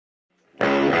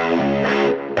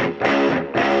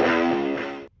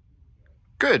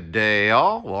Good day,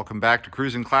 all. Welcome back to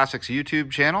Cruisin Classics YouTube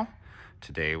channel.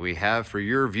 Today we have for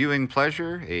your viewing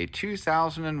pleasure a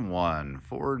 2001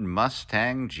 Ford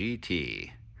Mustang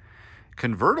GT.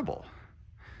 Convertible.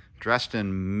 Dressed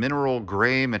in mineral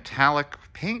gray metallic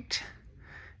paint.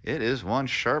 It is one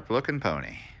sharp looking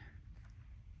pony.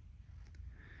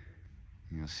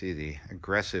 You'll see the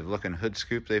aggressive looking hood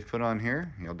scoop they've put on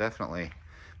here. You'll definitely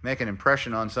make an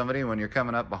impression on somebody when you're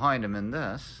coming up behind them in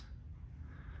this.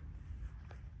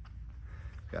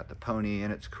 Got the pony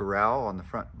in its corral on the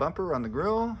front bumper on the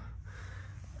grille.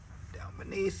 Down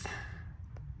beneath,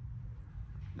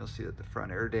 you'll see that the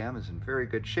front air dam is in very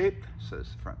good shape. So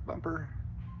is the front bumper.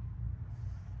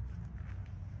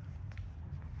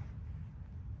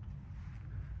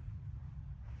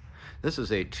 This is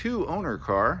a two-owner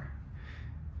car.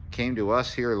 Came to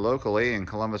us here locally in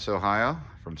Columbus, Ohio,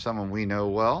 from someone we know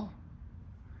well.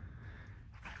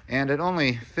 And at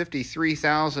only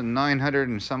 53,900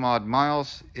 and some odd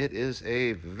miles, it is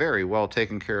a very well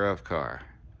taken care of car.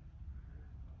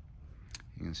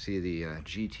 You can see the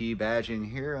GT badging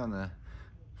here on the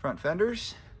front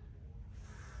fenders.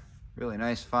 Really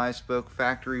nice 5-spoke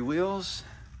factory wheels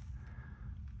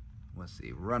with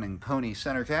the running pony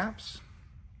center caps.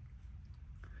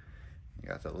 You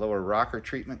got the lower rocker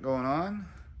treatment going on.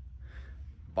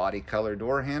 Body color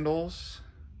door handles.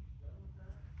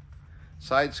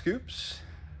 Side scoops,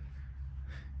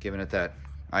 giving it that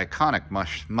iconic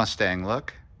Mustang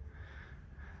look.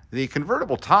 The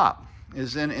convertible top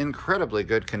is in incredibly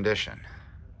good condition.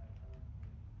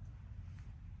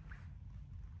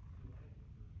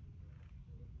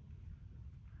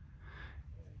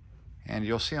 And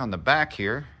you'll see on the back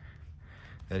here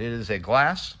that it is a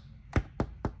glass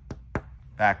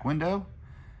back window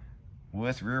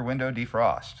with rear window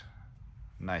defrost.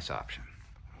 Nice option.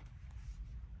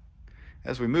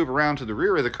 As we move around to the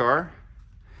rear of the car,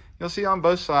 you'll see on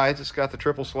both sides it's got the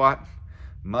triple slot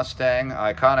Mustang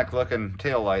iconic looking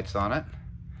taillights on it,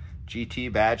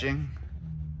 GT badging,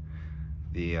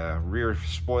 the rear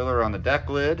spoiler on the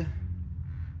deck lid,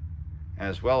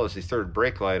 as well as the third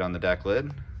brake light on the deck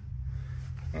lid,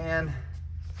 and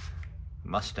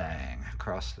Mustang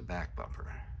across the back bumper.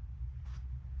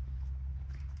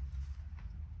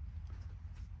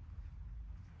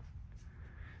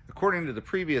 According to the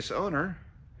previous owner,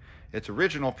 it's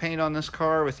original paint on this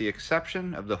car with the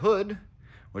exception of the hood,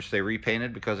 which they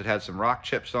repainted because it had some rock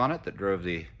chips on it that drove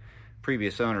the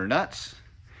previous owner nuts.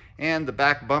 And the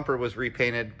back bumper was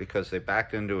repainted because they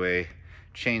backed into a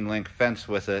chain link fence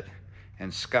with it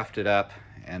and scuffed it up,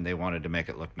 and they wanted to make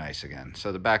it look nice again.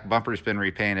 So the back bumper's been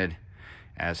repainted,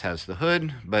 as has the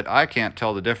hood, but I can't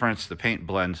tell the difference. The paint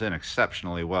blends in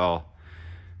exceptionally well.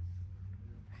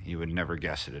 You would never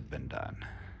guess it had been done.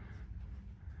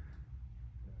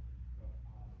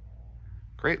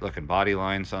 Great looking body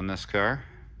lines on this car.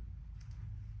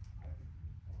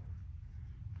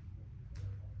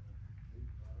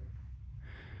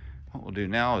 What we'll do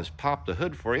now is pop the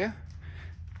hood for you.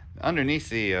 Underneath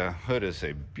the hood is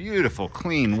a beautiful,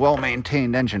 clean,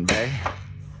 well-maintained engine bay.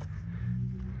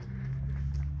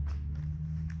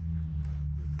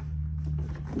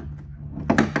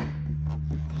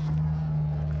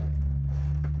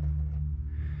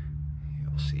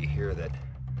 You'll see here that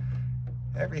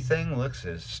everything looks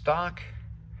as stock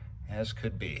as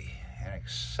could be, and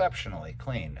exceptionally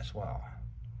clean as well.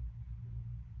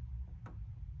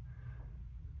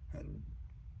 And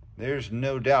there's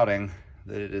no doubting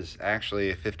that it is actually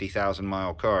a 50,000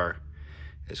 mile car,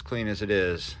 as clean as it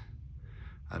is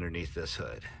underneath this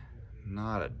hood.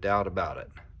 Not a doubt about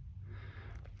it.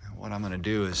 Now what I'm going to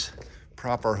do is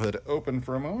prop our hood open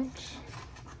for a moment.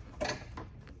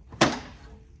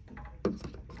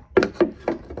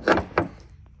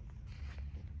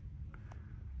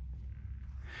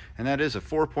 And that is a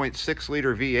 4.6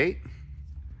 liter V8,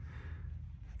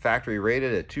 factory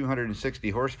rated at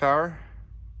 260 horsepower.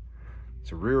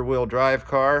 It's a rear wheel drive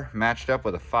car matched up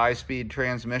with a 5-speed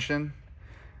transmission,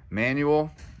 manual.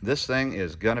 This thing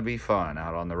is gonna be fun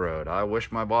out on the road. I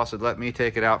wish my boss had let me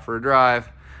take it out for a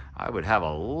drive. I would have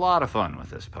a lot of fun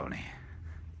with this pony.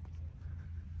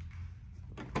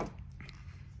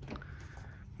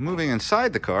 Moving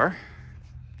inside the car,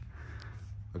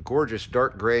 a gorgeous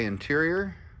dark gray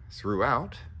interior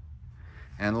throughout,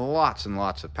 and lots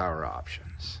of power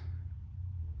options.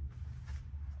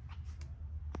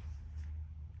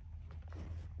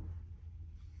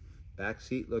 Back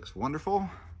seat looks wonderful,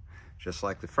 just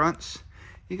like the fronts.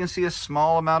 You can see a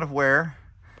small amount of wear,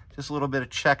 just a little bit of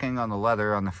checking on the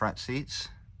leather on the front seats.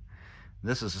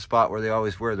 This is the spot where they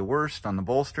always wear the worst, on the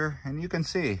bolster, and you can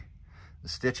see the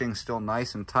stitching's still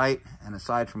nice and tight, and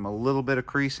aside from a little bit of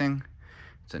creasing,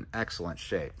 It's in excellent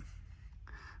shape.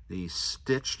 The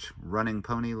stitched Running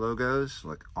Pony logos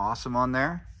look awesome on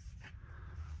there.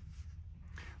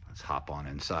 Let's hop on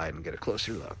inside and get a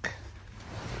closer look.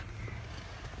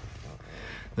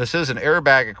 This is an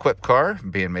airbag equipped car,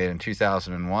 being made in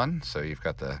 2001, so you've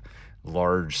got the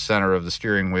large center of the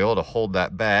steering wheel to hold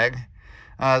that bag.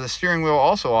 The steering wheel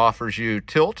also offers you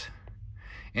tilt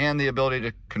and the ability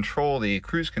to control the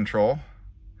cruise control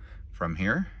from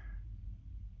here.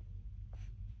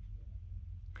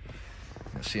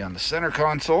 You'll see on the center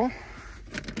console,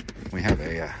 we have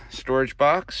a storage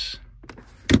box,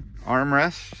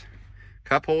 armrest,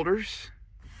 cup holders.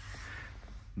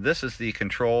 This is the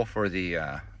control for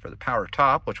the power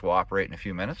top, which will operate in a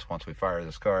few minutes once we fire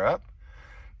this car up.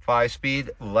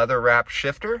 5-speed leather-wrapped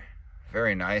shifter.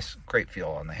 Very nice. Great feel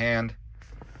on the hand.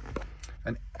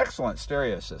 An excellent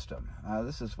stereo system.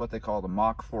 This is what they call the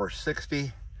Mach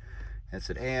 460. It's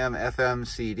an AM, FM,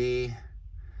 CD.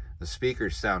 The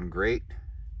speakers sound great.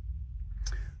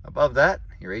 Above that,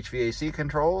 your HVAC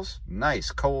controls.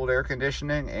 Nice cold air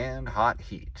conditioning and hot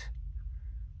heat.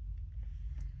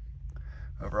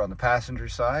 Over on the passenger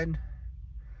side,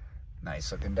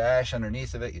 nice looking dash.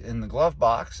 Underneath of it in the glove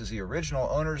box is the original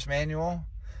owner's manual,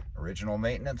 original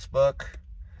maintenance book.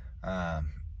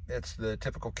 It's the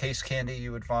typical case candy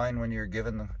you would find when you're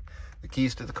given the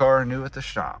keys to the car new at the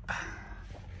shop.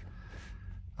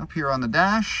 Up here on the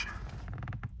dash,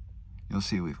 you'll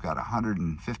see we've got a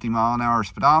 150 mile an hour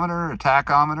speedometer, a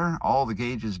tachometer. All the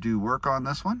gauges do work on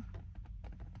this one.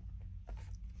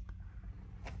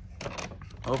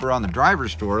 Over on the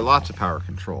driver's door, lots of power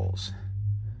controls.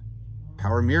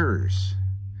 Power mirrors,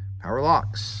 power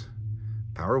locks,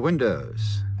 power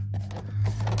windows.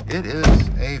 It is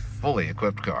a fully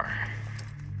equipped car.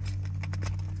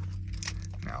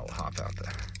 Now we'll hop out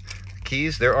the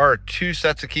keys. There are 2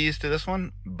 sets of keys to this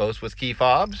one, both with key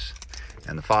fobs,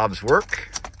 and the fobs work.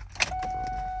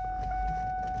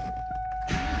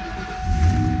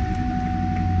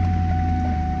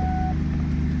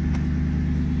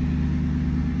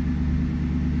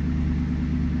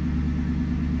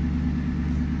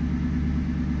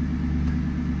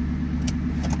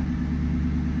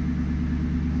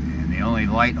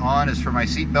 Light on is for my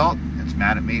seat belt. It's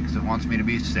mad at me because it wants me to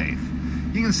be safe.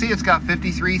 You can see it's got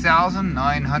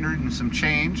 53,900 and some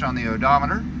change on the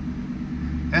odometer.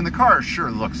 And the car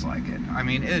sure looks like it. I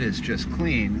mean, it is just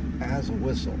clean as a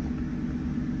whistle.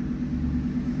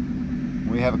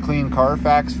 We have a clean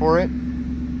Carfax for it.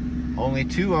 Only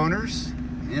 2 owners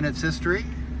in its history.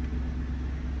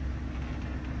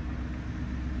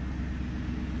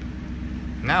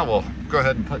 Now we'll go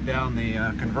ahead and put down the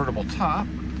convertible top.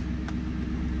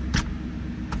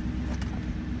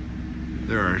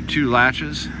 There are 2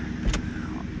 latches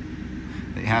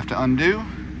that you have to undo,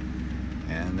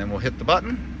 and then we'll hit the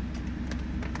button.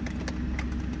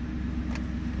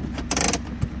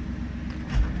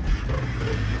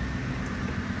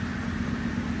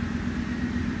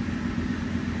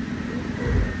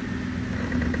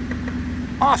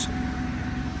 Awesome.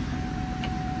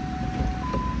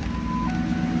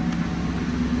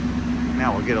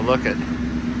 Now we'll get a look at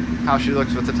how she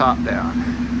looks with the top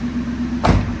down.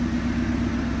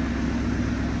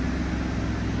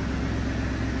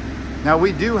 Now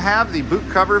we do have the boot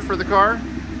cover for the car.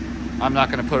 I'm not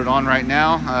going to put it on right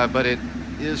now, but it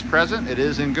is present, it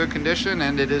is in good condition,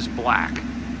 and it is black.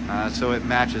 So it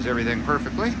matches everything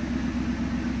perfectly.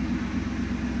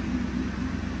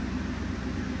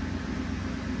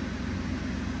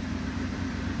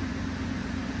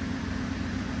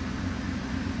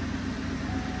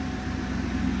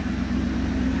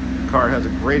 The car has a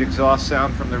great exhaust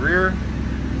sound from the rear.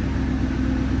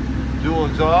 Dual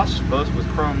exhaust, both with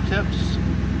chrome tips.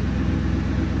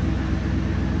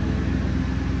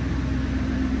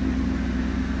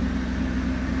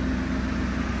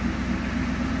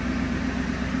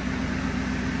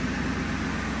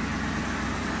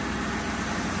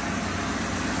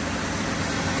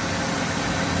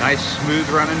 Nice smooth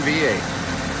running V8.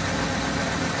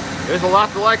 There's a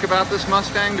lot to like about this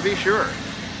Mustang, to be sure.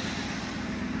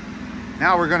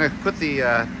 Now we're going to put the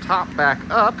top back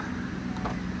up,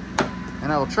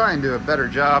 and I will try and do a better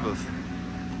job of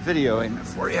videoing it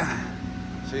for you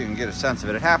so you can get a sense of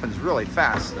it. It happens really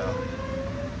fast though.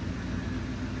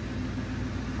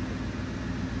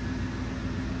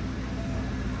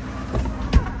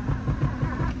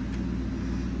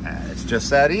 And it's just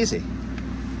that easy.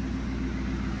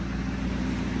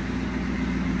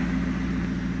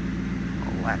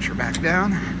 I'll latch her back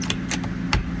down.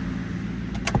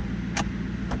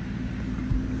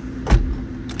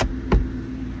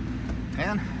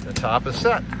 And the top is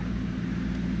set.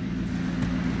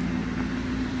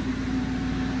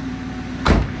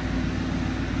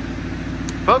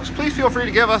 folks, please feel free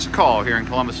to give us a call here in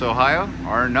Columbus, Ohio.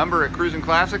 Our number at Cruisin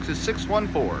Classics is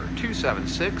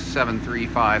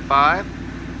 614-276-7355.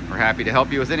 We're happy to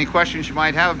help you with any questions you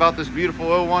might have about this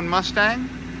beautiful 01 Mustang.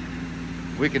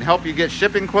 We can help you get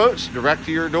shipping quotes direct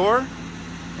to your door,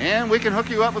 and we can hook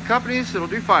you up with companies that'll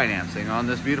do financing on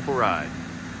this beautiful ride.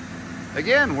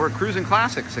 Again, we're Cruisin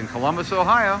Classics in Columbus,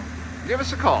 Ohio. Give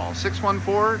us a call,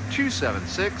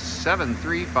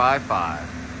 614-276-7355.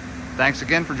 Thanks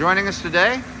again for joining us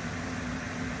today.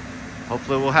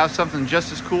 Hopefully we'll have something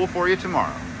just as cool for you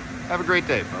tomorrow. Have a great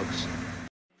day, folks.